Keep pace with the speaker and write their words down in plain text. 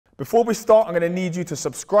Before we start, I'm going to need you to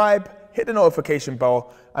subscribe, hit the notification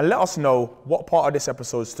bell, and let us know what part of this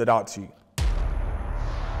episode stood out to you.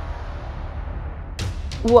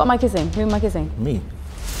 What am I kissing? Who am I kissing? Me.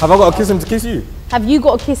 Have I got to kiss him to kiss you? Have you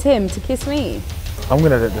got to kiss him to kiss me? I'm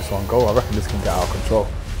going to let this one go. I reckon this can get out of control.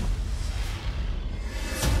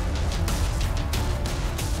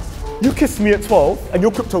 You kissed me at 12 and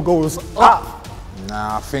your crypto goes up.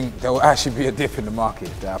 Nah, I think there will actually be a dip in the market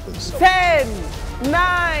if that happens. 10,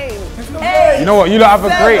 9, 8. You know what? You lot have a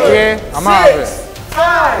great year. I'm out of it.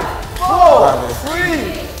 5, 4,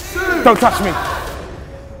 3, 2. Don't touch me.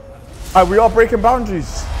 We are breaking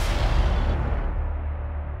boundaries.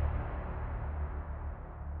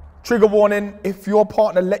 Trigger warning, if your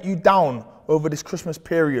partner let you down over this Christmas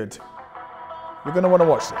period, you're going to want to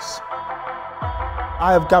watch this.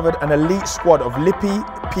 I have gathered an elite squad of Lippy,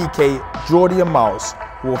 PK, Jordy and Miles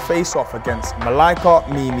who will face off against MALAIKA,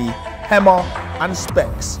 Mimi, HEMAH and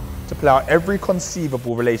SPECS to play out every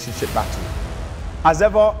conceivable relationship battle. As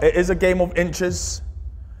ever, it is a game of inches,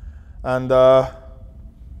 and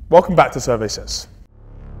welcome back to Survey Says.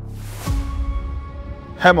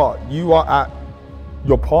 HEMAH, you are at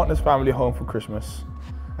your partner's family home for Christmas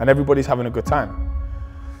and everybody's having a good time.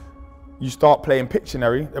 You start playing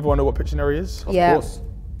Pictionary. Everyone know what Pictionary is? Yeah. Of course.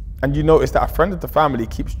 And you notice that a friend of the family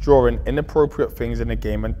keeps drawing inappropriate things in the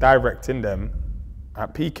game and directing them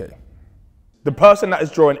at PK. The person that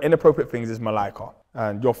is drawing inappropriate things is MALAIKA.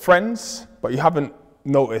 And you're friends, but you haven't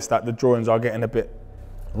noticed that the drawings are getting a bit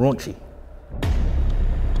raunchy.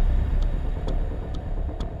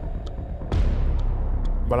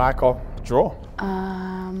 MALAIKA, draw.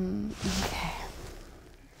 Okay.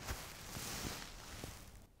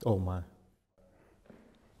 Oh my.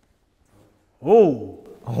 Oh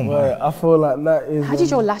my. I feel like that is... How do you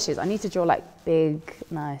draw lashes? I need to draw like big,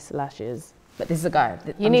 nice lashes. But this is a guy.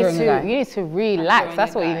 You need to relax.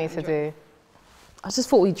 That's what you need to do. I just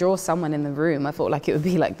thought we'd draw someone in the room. I thought like it would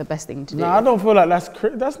be like the best thing to do. No, I don't feel like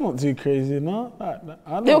that's not too crazy, no?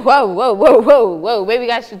 Whoa. Maybe you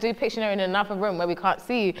guys should do Pictionary in another room where we can't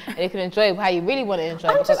see you and you can enjoy how you really want to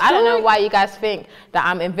enjoy. Because I don't know why you guys think that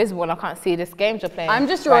I'm invisible and I can't see this game you're playing. I'm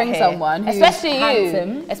just drawing someone who's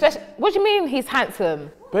handsome. Especially, what do you mean he's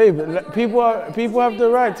handsome? Babe, people have the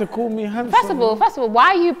right to call me handsome. First of all,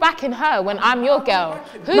 why are you backing her when I'm your girl?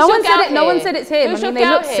 Who's no your one girl said it. here? No one said it's him. Who's I mean, your they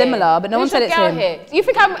look girl similar, but no one said it's him. Here? You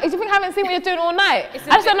think I haven't seen what you're doing all night?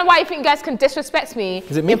 I just don't know why you think you guys can disrespect me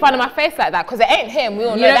in front of my face like that. Because it ain't him. We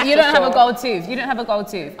all know that's for sure. You don't have a gold tooth. You don't have a gold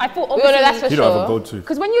tooth. I thought obviously. We all know that's for sure. You don't have a gold tooth.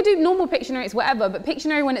 Because when you do normal Pictionary, it's whatever. But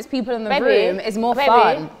Pictionary when it's people in the room is more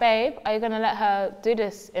fun. Babe, are you gonna let her do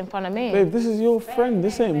this in front of me? Babe, this is your friend.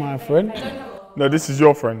 This ain't my friend. No, this is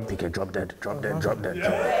your friend. PK, drop dead. Tell her. I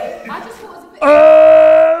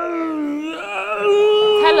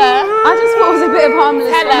just thought it was a bit of harmless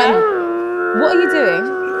Tell her. What are you doing?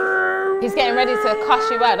 He's getting ready to cuss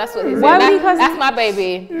you out. That's what he's Why doing. would he cuss? That's my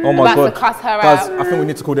baby. Oh my about God. to cuss her Guys, out. I think we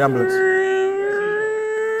need to call the ambulance.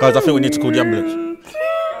 Guys, I think we need to call the ambulance.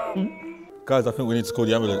 Guys, I think we need to call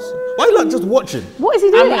the ambulance. Why are you like just watching? What is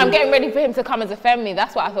he doing? I'm getting ready for him to come and defend me.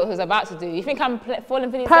 That's what I thought he was about to do. You think I'm falling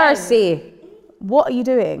for these Percy, what are you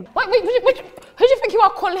doing? Wait, who do you think you are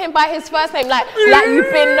calling him by his first name? Like you've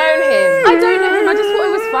been known him? I don't know him. I just thought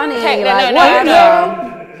it was funny. Okay,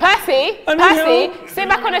 no. Percy, sit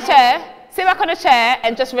back on a chair. Sit back on a chair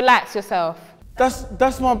and just relax yourself.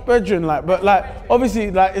 That's my bedroom, like, but like obviously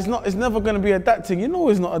like it's never gonna be a that thing. You know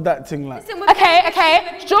it's not a that thing, like.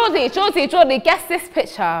 Okay. Jordy, guess this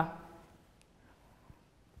picture.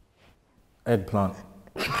 Eggplant.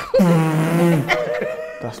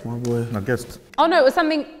 That's my boy. I guessed. Oh no, it was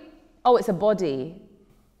something. Oh, it's a body.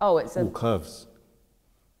 Oh, it's a. All curves.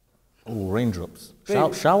 All raindrops.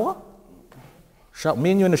 Shower?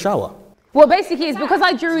 Me and you in the shower. Well, basically, it's because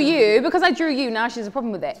I drew you. Now she has a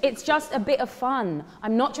problem with it. It's just a bit of fun.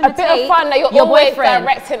 I'm not trying to take a bit of fun that you're your always boyfriend.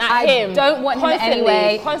 directing at him. I don't want him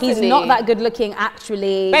anyway. He's not that good looking,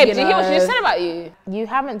 actually. Babe, do you hear what she just said about you? You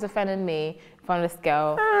haven't defended me from this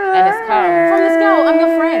girl, and it's come. From this girl, I'm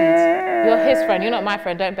your friend. You're his friend. You're not my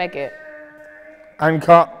friend. Don't beg it. And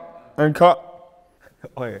cut.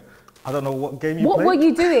 Wait, I don't know what game you played. What were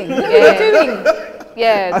you doing? What were you doing?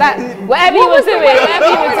 Yeah, whatever you were doing.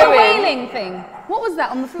 What was the wailing thing? What was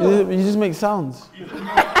that on the floor? You just make sounds.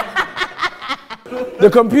 The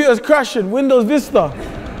computer's crashing. Windows Vista.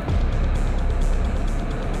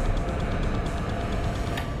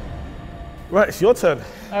 Right, it's your turn.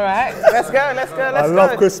 All right, let's go. I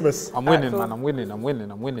love Christmas. I'm winning, man. I'm winning.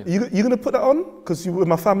 You gonna put that on? Because you're with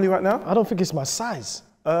my family right now? I don't think it's my size.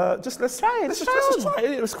 Let's try it.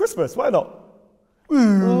 It's Christmas. Why not?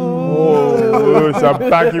 Ooh. Oh, it's a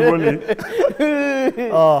baggy woolly.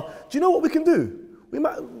 Do you know what we can do?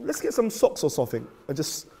 Let's get some socks or something and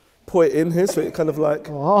just put it in here so it kind of like.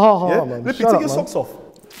 Yeah? Man. Lippy, Shut take up, your man. socks off.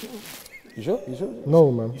 You sure? You sure?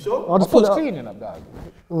 No, man. You sure? I'll just pull it up. cleaning up, dog.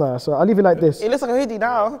 Nah, so I'll leave it like this. It looks like a hoodie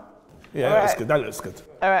now. Yeah, that looks good. That looks good.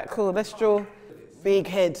 All right, cool. Let's draw big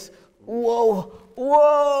heads. Whoa,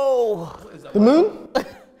 whoa. The moon?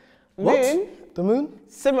 Moon? The moon?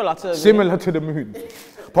 Similar to the moon. Similar to the moon,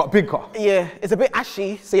 but bigger. Yeah, it's a bit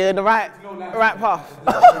ashy, so you're in the right path.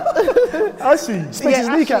 Ashy. Specs'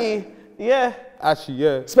 kneecap. Ashy. Yeah. Actually,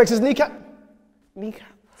 yeah. Specs' kneecap? Kneecap.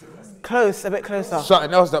 Close, a bit closer.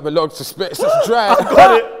 Something else that belongs to Specs is dry.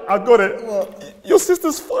 I got it. Your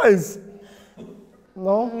sister's thighs.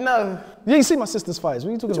 No. No. You ain't seen my sister's thighs.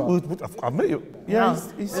 What are you talking about? I met you. Yeah.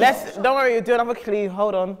 Don't worry, do another clue.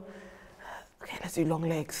 Hold on. Okay, let's do long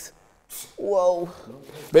legs. Whoa.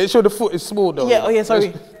 Make sure the foot is small though. Yeah, oh yeah,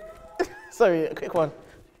 sorry. Sorry, a quick one.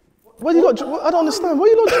 What are you not? I don't understand. What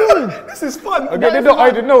are you not drawing? This is fun. Okay,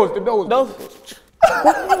 the nose. No.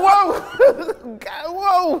 Whoa.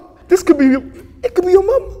 Whoa. This could be. It could be your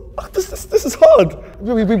mum. This is hard.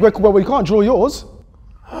 We can't draw yours.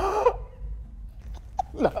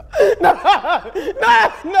 No.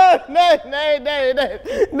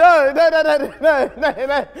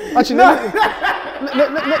 Actually,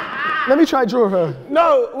 let me try draw her.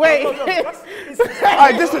 No, wait.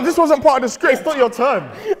 Alright, this wasn't part of the script. It's not your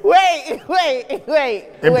turn. Wait.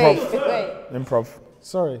 Improv.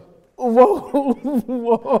 Sorry.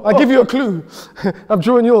 Whoa. I'll give you a clue. I'm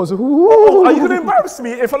drawing yours. Are you going to embarrass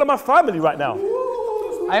me in front of my family right now?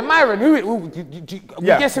 Hey, Myron, are we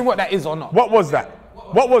guessing what that is or not? What was that?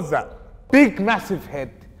 What was that? Big, massive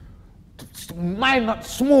head,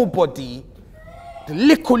 small body, the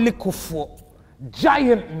little foot,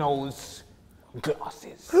 giant nose,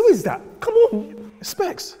 glasses. Who is that? Come on.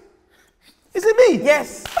 Specs. Is it me?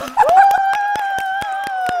 Yes.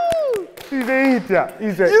 He's an idiot.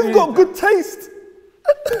 You've got good taste.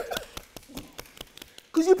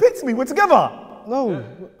 Because you picked me. We're together. No.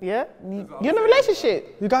 Yeah? You're in a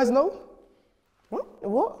relationship. You guys know?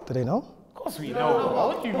 What? Do they know? Of course we know.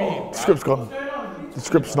 What do you mean? The script's gone. The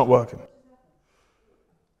script's not working.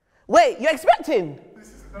 Wait, you're expecting?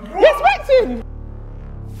 You're expecting?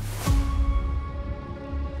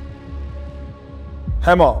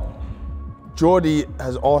 HEMAH, Jordy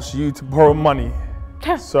has asked you to borrow money.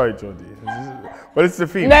 Sorry, Jordy. But it's the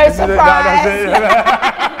theme. No surprise.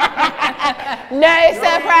 No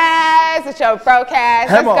surprise. It's your broke ass.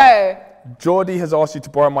 Let's HEMAH, go. Jordy has asked you to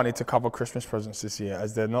borrow money to cover Christmas presents this year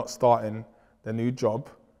as they're not starting their new job.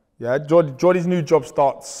 Yeah, Jordy's new job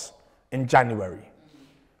starts in January.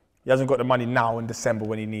 He hasn't got the money now in December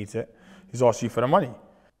when he needs it. He's asked you for the money.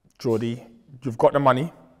 Jordy, you've got the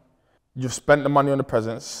money. You've spent the money on the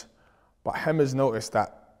presents, but HEMAH's noticed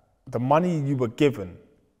that the money you were given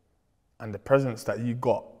and the presents that you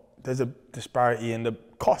got, there's a disparity in the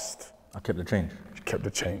cost. I kept the change. You kept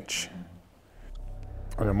the change.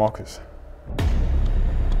 On your markers.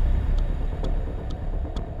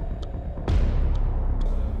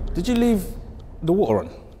 Did you leave the water on?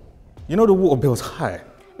 You know the water bill's high.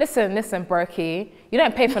 Listen, brokey. You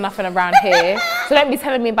don't pay for nothing around here, so don't be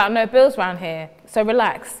telling me about no bills around here. So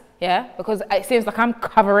relax, yeah? Because it seems like I'm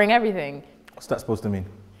covering everything. What's that supposed to mean?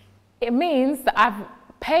 It means that I've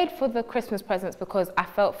paid for the Christmas presents because I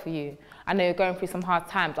felt for you. I know you're going through some hard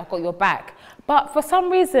times. I've got your back. But for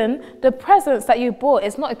some reason, the presents that you bought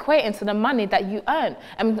is not equating to the money that you earned.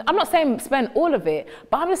 And I'm not saying spend all of it,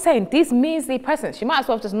 but I'm just saying these measly presents, you might as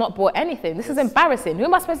well have just not bought anything. This is embarrassing. Who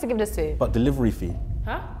am I supposed to give this to? But delivery fee.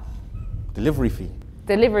 Huh? Delivery fee.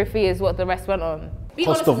 Delivery fee is what the rest went on.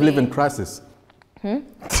 Cost of living crisis.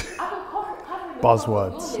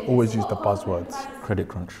 Buzzwords. Always use the buzzwords. Credit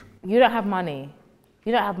crunch. You don't have money.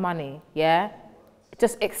 You don't have money, yeah?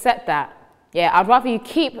 Just accept that. Yeah, I'd rather you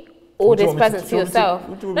keep all these presents to yourself.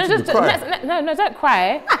 No, don't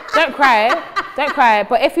cry. Don't cry.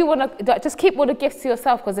 But if you want to, just keep all the gifts to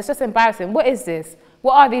yourself because it's just embarrassing. What is this?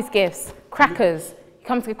 What are these gifts? Crackers. You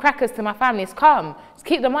come to give crackers to my family. It's calm. Just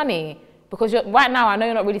keep the money. Because right now, I know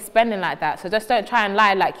you're not really spending like that. So just don't try and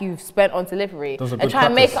lie like you've spent on delivery. And try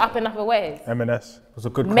and make it up in other ways. M&S. Those are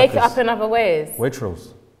good crackers. Make it up in other ways.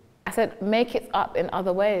 Waitrose. I said, make it up in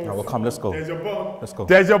other ways. Right, well, come, let's go. There's your bone. Let's go.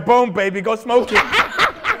 There's your bone, baby. Go smoke it.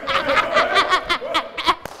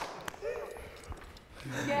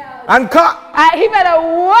 And cut. He better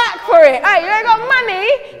work for it. You ain't got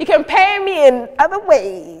money, you can pay me in other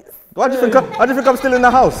ways. Why do you think I'm still in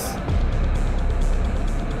the house?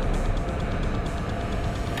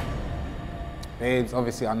 Babes,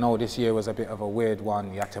 obviously I know this year was a bit of a weird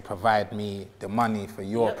one. You had to provide me the money for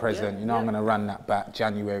your present. You know I'm gonna run that back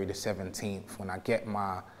January the 17th when I get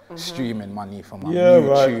my streaming money for my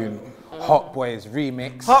new tune, Hot Boys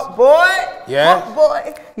remix. Hot boy. Yeah. Hot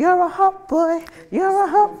boy. You're a hot boy. You're a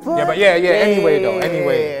hot boy. Yeah, but yeah. Anyway, though.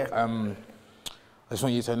 Anyway, I just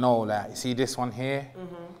want you to know that you see this one here.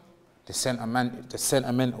 The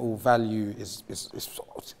sentimental value is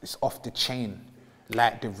off the chain.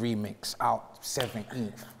 Like the remix out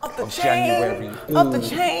 17th of January. Off the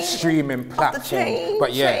chain. Streaming platform. chain,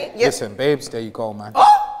 But yeah, chain, yep. Listen, babes, there you go, man.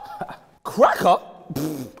 Cracker?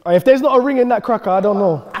 If there's not a ring in that cracker, I don't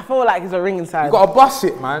know. I feel like there's a ring inside. You gotta bust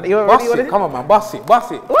it, man. You Bust ready? it. Come on, man. Bust it.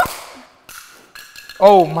 Bust it.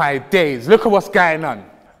 Oh my days. Look at what's going on.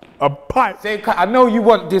 A pipe. I know you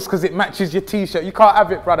want this because it matches your t-shirt. You can't have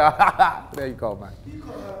it, brother. There you go, man.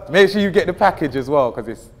 Make sure you get the package as well because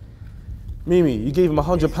it's... Mimi, you gave him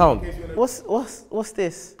 £100. What's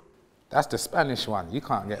this? That's the Spanish one. You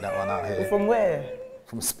can't get that one out here. From where?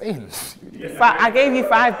 From Spain. I gave you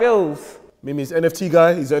 5 bills. Mimi's NFT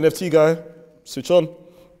guy. He's an NFT guy. Switch on.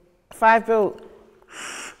 5 bills.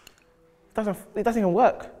 It doesn't even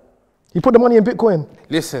work. You put the money in Bitcoin.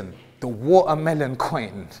 Listen, the watermelon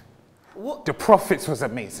coin, the profits was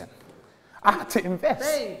amazing. I had to invest.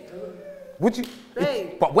 Babe. Would you?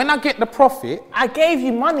 Babe. But when I get the profit... I gave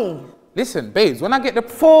you money. Listen, babes, when I get the...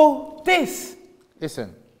 For this.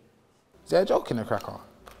 Listen, is there a joke in the cracker?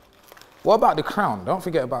 What about the crown? Don't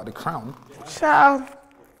forget about the crown. Child.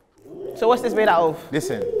 So what's this made out of?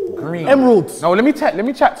 Listen, green. Emeralds. No, let me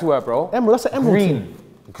chat to her, bro. Emerald, that's an emerald. Green.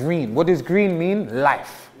 Green. What does green mean?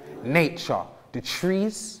 Life, nature, the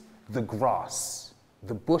trees, the grass,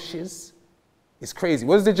 the bushes. It's crazy.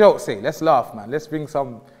 What does the joke say? Let's laugh, man. Let's bring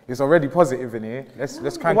some... It's already positive in here. Let's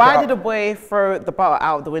crank it up. Why did the boy throw the butter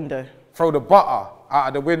out of the window? Throw the butter out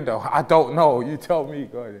of the window? I don't know. You tell me.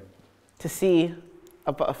 Go ahead. To see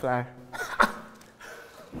a butterfly.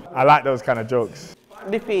 I like those kind of jokes.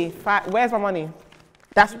 Lippy, where's my money?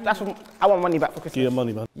 That's what, I want money back for Christmas. Give your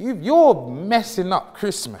money, man. You're messing up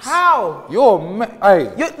Christmas. How?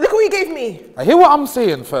 Hey. Look what you gave me. I hear what I'm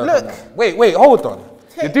saying first. Look. Wait, hold on.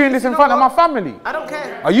 You're doing this in front of my family. I don't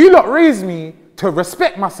care. Are you lot raised me to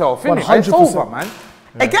respect myself, innit? It's over, man.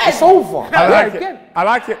 Again. It's over. I like it. I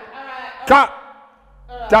like it. Cut.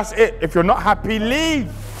 That's it. If you're not happy,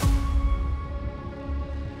 leave.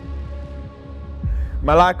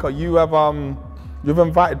 Malaika, you've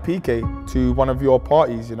invited PK to one of your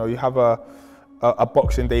parties. You know, you have a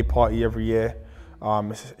Boxing Day party every year.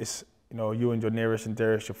 It's you know, you and your nearest and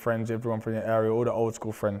dearest, your friends, everyone from your area, all the old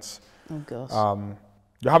school friends. Oh gosh.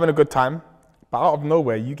 You're having a good time, but out of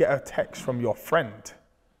nowhere, you get a text from your friend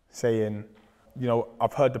saying, you know,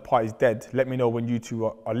 I've heard the party's dead. Let me know when you two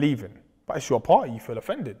are leaving. But it's your party, you feel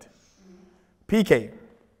offended. PK,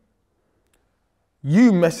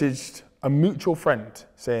 you messaged a mutual friend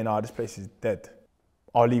saying, this place is dead.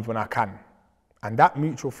 I'll leave when I can. And that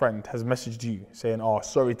mutual friend has messaged you saying,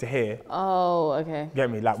 sorry to hear. Oh, okay.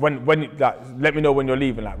 Get me? Like, when like, let me know when you're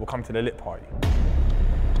leaving, like, we'll come to the lit party.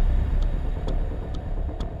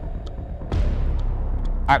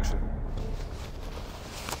 Action.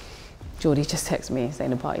 Jordy just texted me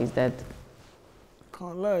saying the party's dead.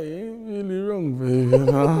 Can't lie, you ain't really wrong, babe. You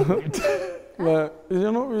know? Like,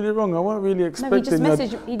 you're not really wrong. I wasn't really expecting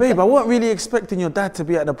babe, I wasn't really expecting your dad to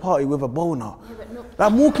be at the party with a boner. Yeah, no. Like,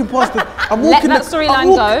 I'm walking past the... Let that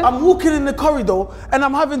storyline go. I'm walking in the corridor and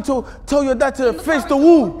I'm having to tell your dad to face the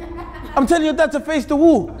wall. I'm telling your dad to face the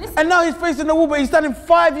wall. Listen. And now he's facing the wall, but he's standing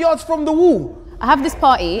 5 yards from the wall. I have this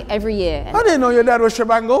party every year. I didn't know your dad was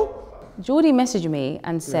Shabango. Jordy messaged me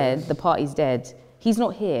and said the party's dead. He's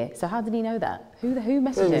not here. So how did he know that? Who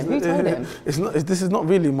messaged him? Who told him? This is not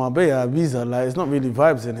really Marbella, Ibiza. Like, it's not really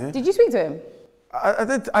vibes in here. Did you speak to him? I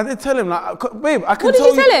did tell him, like, babe, I can what did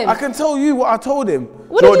you tell him? I can tell you what I told him.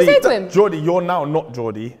 What did you say to him? Jordy, you're now not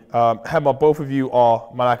Jordy. HEMAH, both of you are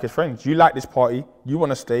Malaika's friends. You like this party. You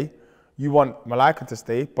want to stay. You want Malaika to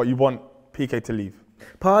stay, but you want PK to leave.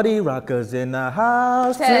 Party rockers in the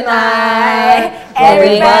house tonight.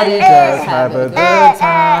 Everybody just have a good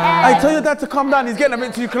time. I tell your dad to calm down. He's getting a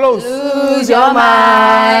bit too close. Lose your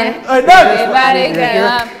mind. Hey, Dad. Everybody get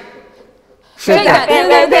up. Shake that.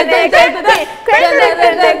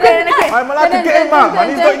 I'm like to get him out, man.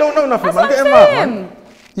 He don't know nothing, man. Get him out, man.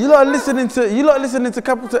 You lot are listening to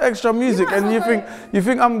Capital Extra music, and you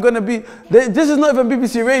think I'm gonna be. This is not even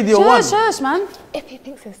BBC Radio 1. Shush, man. If he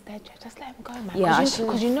thinks it's dead, just let him go, man. Yeah,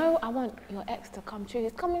 because you know I want your ex to come true.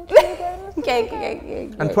 He's coming true, bro. Okay.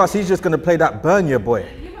 And plus, he's just going to play that Burn Your Boy.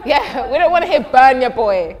 Yeah, we don't want to hear Burn Your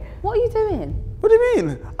Boy. What are you doing? What do you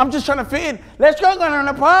mean? I'm just trying to fit in. Let's go on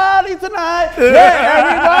a party tonight. Yeah,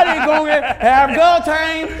 everybody gonna have a good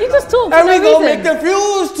time. You just talk. And we gonna make the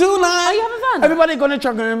fuse tonight. Are you having fun? Everybody gonna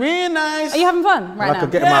try to be nice. Are you having fun right now?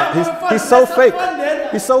 Get him out. He's so fake.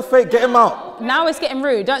 He's so fake. Get him out. Now it's getting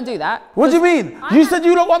rude. Don't do that. What do you mean? You said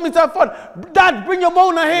you don't want me to have fun. Dad, bring your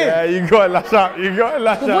boner here. Yeah, you got to lash out. You got to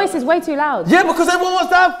lash out. Your voice is way too loud. Yeah, because everyone wants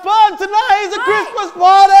to have fun tonight. It's a Christmas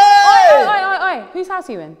party. Oi. Whose house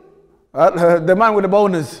are you in? The man with the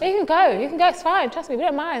boners. You can go. You can go. It's fine. Trust me. We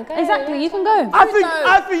don't mind. Go. Exactly. You can go. I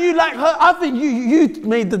think you like her. I think you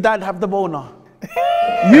made the dad have the boner.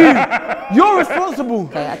 You're responsible.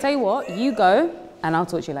 Okay, I tell you what. You go, and I'll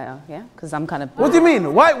talk to you later. Yeah, because I'm kind of. What do you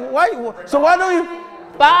mean? Why? So why don't you?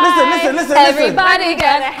 Bye. Listen. Everybody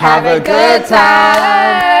gonna have a good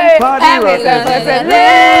time. Party and we're gonna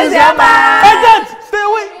lose your mind. Hey, Dad, stay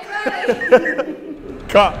away.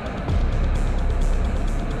 Cut.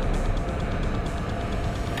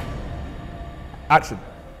 Action.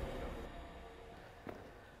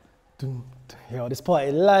 Yo, this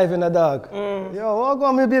party live in the dog. Yo, walk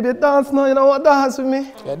on me, baby, dance now. You know what? Dance with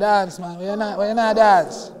me. You dance, man. Why you not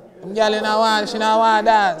dance? Them girl in a want, she not want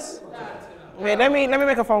dance. Wait, let me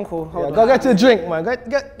make a phone call. Hold on. Go get your drink, man.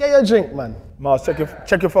 Get your drink, man. Miles, check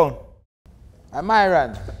your phone.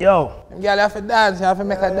 Myron. Yo. Them girl have to dance, you have to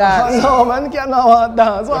make a dance. No, man, you can't not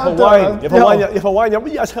dance. If I wine,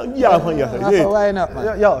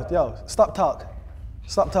 man. Yo, stop talk.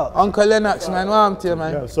 Stop talk. Uncle Lennox, man, what I'm to you,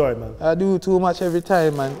 man? Yeah, sorry, man. I do too much every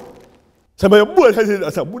time, man. Yo,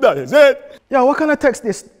 what kind of text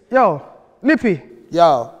this? Yo, Lippy.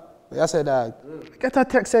 Yo, you said that. Get a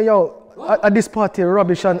text say, yo, at this party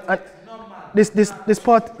rubbish and this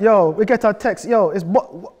party, yo, we get a text, yo, it's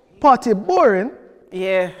party boring.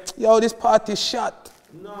 Yeah. Yo, this party shot.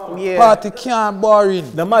 No. Yeah. Party can't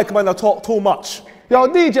boring. The mic man talk too much. Yo,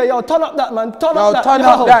 DJ, yo, turn up that, man. Turn up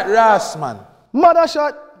that Ras, man. Mother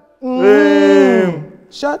shot.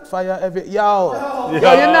 Shot fire every yo. Yo,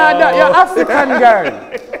 you're not that. You're African girl.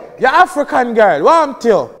 You're African girl. What I'm to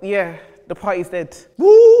you? Yeah, the party's dead.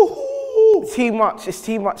 Woo-hoo. Too much. It's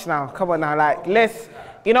too much now. Come on now, like let's.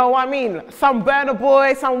 You know what I mean? Some burner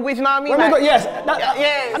boy, some witch. You know what I mean? Like, yes.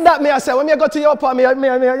 That me I say. When me I go to your party, me I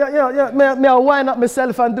wind up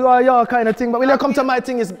myself and do all your kind of thing. But when you come to my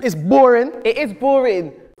thing, it's boring. It is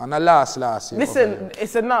boring. And the last. Listen,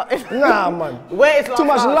 it's enough. Nah, man. Where is last? Too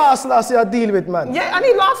much last you deal with, man. Yeah, I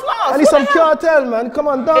need last. I need some cartel, man. Come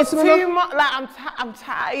on, dance with me. It's too much. Like I'm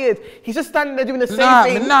tired. He's just standing there doing the same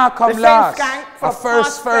thing. Come the last. Same skank for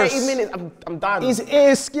first 30 minutes. I'm done. He's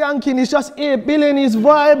skanking. He's just billing his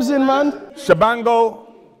vibes in, man.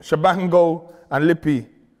 Shabango, and Lippy,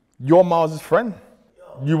 you're Miles' friend.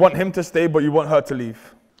 You want him to stay, but you want her to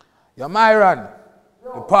leave. You're Myron.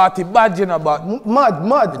 The party bad, you know, but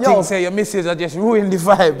mad. The thing say your missus are just ruining the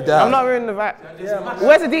vibe, dad. I'm not ruining the vibe. Yeah,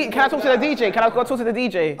 where's the DJ? Can I talk to the DJ? Can I go talk to the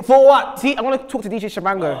DJ? For what? See, I want to talk to DJ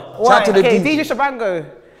Shabango. Chat to the DJ. DJ Shabango.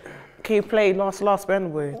 Can you play last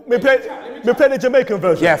band boy? Me play the Jamaican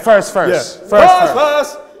version. Yeah, first. Yeah.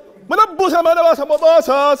 First. Mad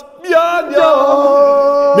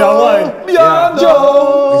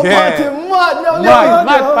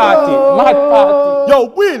party. Yo,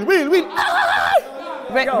 wheel.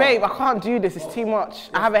 Babe, I can't do this. It's too much.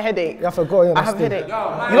 I have a headache. You have to go. I have a headache. You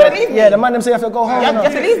gonna leave me? Yeah, the man them say you have to go home. You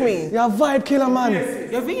have to leave me. You're a vibe killer, man.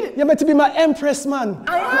 You're meant to be my empress, man.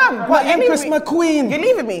 I am. My empress, my queen. You're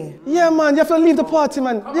leaving me? Yeah, man. You have to leave the party,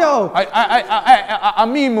 man. Yo.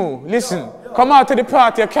 Mimu, listen. Come out to the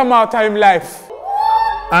party. Come out of him life.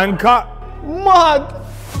 And cut. Mad.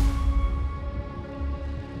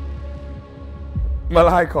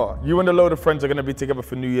 Malaika, you and a load of friends are going to be together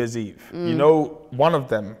for New Year's Eve. You know, one of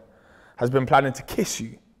them has been planning to kiss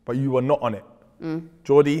you, but you were not on it.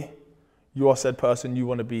 Jordy, you are said person, you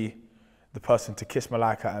want to be the person to kiss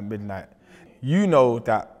Malaika at midnight. You know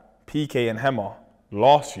that PK and HEMAH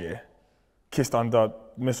last year kissed under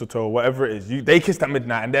mistletoe, whatever it is. They kissed at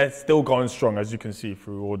midnight and they're still going strong, as you can see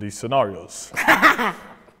through all these scenarios.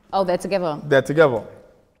 Oh, they're together? They're together.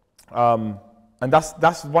 And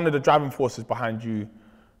that's one of the driving forces behind you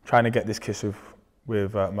trying to get this kiss with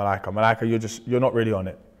Malaika. Malaika, you're not really on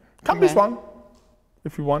it. Can be swung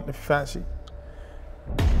if you want, if you fancy.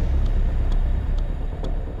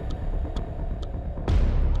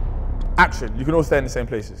 Action. You can all stay in the same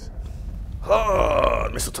places. Oh,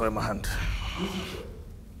 mistletoe in my hand.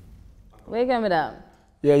 Where you going with that?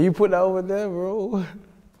 Yeah, you put that over there, bro.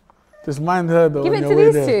 Just mind her though. Give it to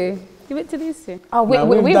these two. Give it to these two. Oh, we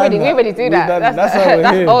already do that.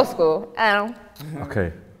 That's old school.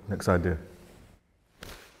 Okay, next idea.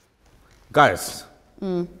 Guys,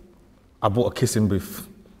 I bought a kissing booth.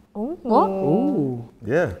 What? Ooh.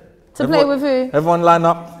 Yeah. To play with who? Everyone line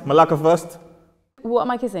up. MALAIKA first. What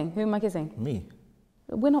am I kissing? Who am I kissing? Me.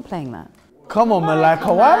 We're not playing that. Come on,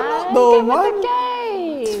 MALAIKA. Why not though, man?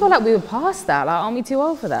 I just feel like we were past that. Like, aren't we too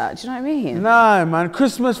old for that? Do you know what I mean? Nah, man.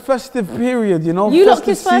 Christmas festive period, you know. You lot festive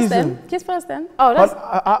kiss first season. then. Kiss first then. Oh, that's.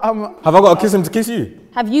 Have I got to kiss him to kiss you?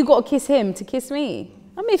 Have you got to kiss him to kiss me?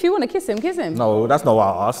 I mean, if you want to kiss him, kiss him. No, that's not what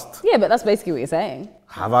I asked. Yeah, but that's basically what you're saying.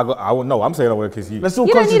 Have I got? No, I'm saying I want to kiss you. Let's all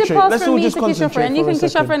You don't need concentrate. a pass Let's from all me just to kiss your concentrate friend. You for a can kiss your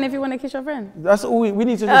second. friend if you want to kiss your friend. That's all we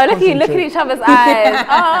need to just Oh, look concentrate. at each other's eyes.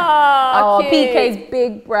 Oh, Oh, PK's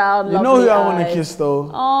big brown, You lovely know who I want to eyes. kiss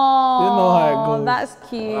though. Oh, You know how it goes. that's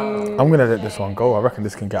cute. I'm gonna let this one go. I reckon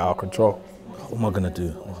this can get out of control. What am I gonna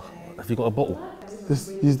do? Have you got a bottle?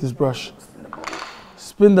 Use this brush.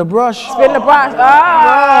 Spin the brush. Spin the brush.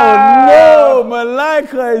 Oh no,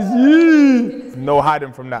 MALAIKA is you. No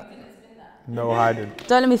hiding from that. No hiding.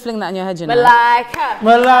 Don't let me fling that in your head, you know. MALAIKA.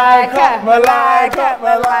 MALAIKA.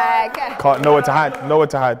 MALAIKA. Can't know where to hide. Know where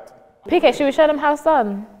to hide. PK, should we show them how it's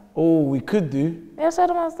done? Oh, we could do. Yeah, show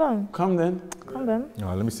them how it's done. Come then. Come then.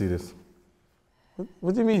 No, let me see this.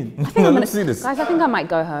 What do you mean? Let me see this. Guys, I think I might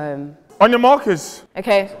go home. On your markers.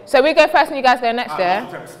 Okay, so we go first and you guys go next,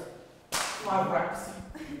 yeah?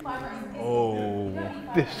 Oh,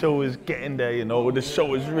 this show is getting there, you know. This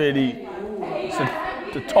show is really it's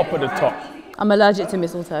the top of the top. I'm allergic to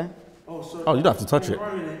mistletoe. Oh, you don't have to touch it.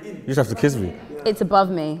 You just have to kiss me. It's above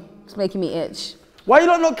me. It's making me itch. Why you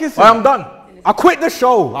not kissing? I'm done. I quit the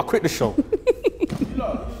show. I quit the show.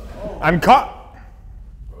 And cut.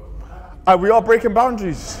 We are breaking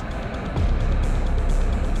boundaries.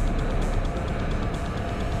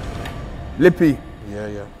 Lippy.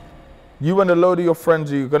 Yeah. You and a load of your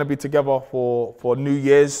friends, you're going to be together for New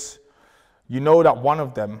Year's. You know that one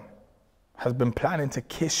of them has been planning to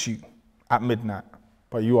kiss you at midnight,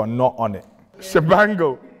 but you are not on it.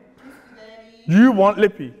 Shabango. You want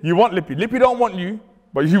Lippy. You want Lippy. Lippy don't want you,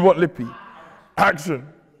 but you want Lippy. Action.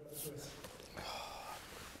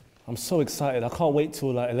 I'm so excited. I can't wait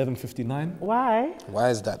till like 11:59. Why? Why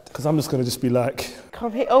is that? Because I'm just going to just be like,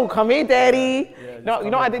 Come here. Oh, come here, daddy. No,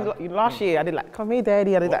 you know what I did last year? I did like, come here,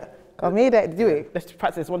 daddy. I did that. Come here, daddy. Do it. Let's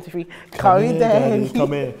practice. 1, 2, 3. Come here, daddy.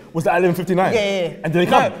 Come here. Was that 11:59? Yeah. And did they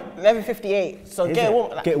come? 11:58. So get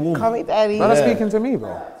warm. Like, Get warm. Come here, daddy. You're not speaking to me,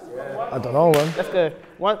 bro. I don't know, man. Let's go.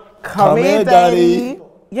 One. Come here, daddy.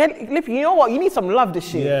 Yeah, Lippy, you know what? You need some love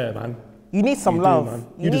this year. Yeah, man. You need some You do, love. man.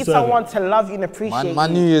 You You need deserve someone to love you and appreciate My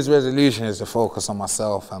you. New Year's resolution is to focus on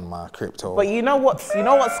myself and my crypto. But you know what's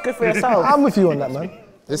good for yourself? I'm with you on that, man.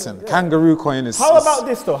 Listen, kangaroo coin is. How about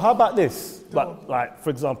this though? How about this? Like for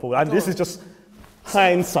example, and this is just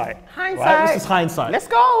hindsight. Right? Hindsight. This is hindsight. Let's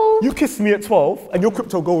go. You kiss me at 12 and your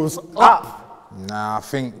crypto goes up. Nah, I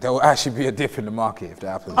think there will actually be a dip in the market if that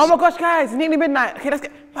happens. Oh my gosh, guys, nearly midnight. Okay, let's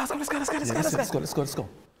go. Let's go. Let's go.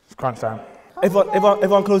 It's crunch time.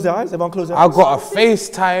 Everyone close their eyes. Everyone close their eyes. I've got to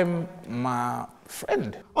FaceTime my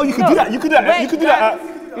friend. Oh, you can do that. You can do that. Wait, You can do that.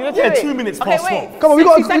 You At, do it. 2 minutes Okay, past wait. 12. Come on, we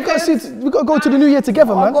 60 got seconds. we got to go to the new year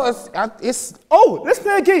together, man. It's Oh, let's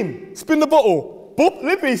play a game. Spin the bottle. Boop,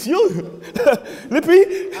 Lippy, it's you.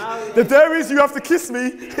 Lippy, the dare is you have to kiss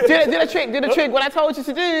me. Do the trick. What I told you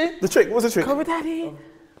to do. The trick, what's the trick? Come here, daddy.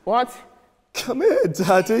 What? Come here,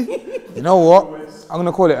 daddy. You know what? I'm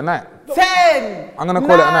gonna call it a night. 10. I'm gonna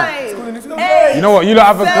call it a night. 9. 8. You know what? You lot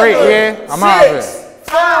have a great year. I'm out of it.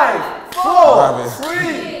 5, 4, Out of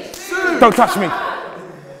it. 3, 2. Don't touch me.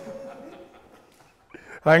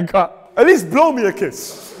 And cut. At least blow me a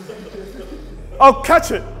kiss. I'll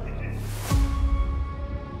catch it.